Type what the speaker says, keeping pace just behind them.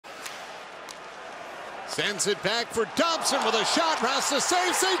Sends it back for Dobson with a shot. Rask to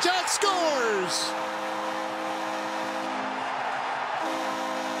save. Zajac scores!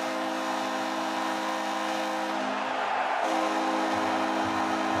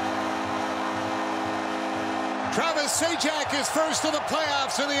 Travis Zajac is first to the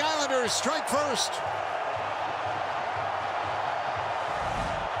playoffs, and the Islanders strike first.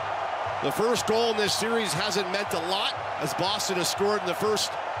 The first goal in this series hasn't meant a lot, as Boston has scored in the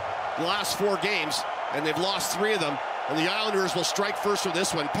last 4 games, and they've lost 3 of them, and the Islanders will strike first with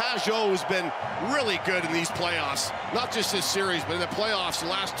this one. Pajot has been really good in these playoffs, not just this series, but in the playoffs the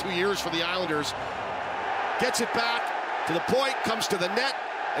last 2 years for the Islanders. Gets it back to the point, comes to the net,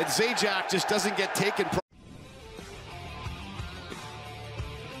 and Zajac just doesn't get taken properly.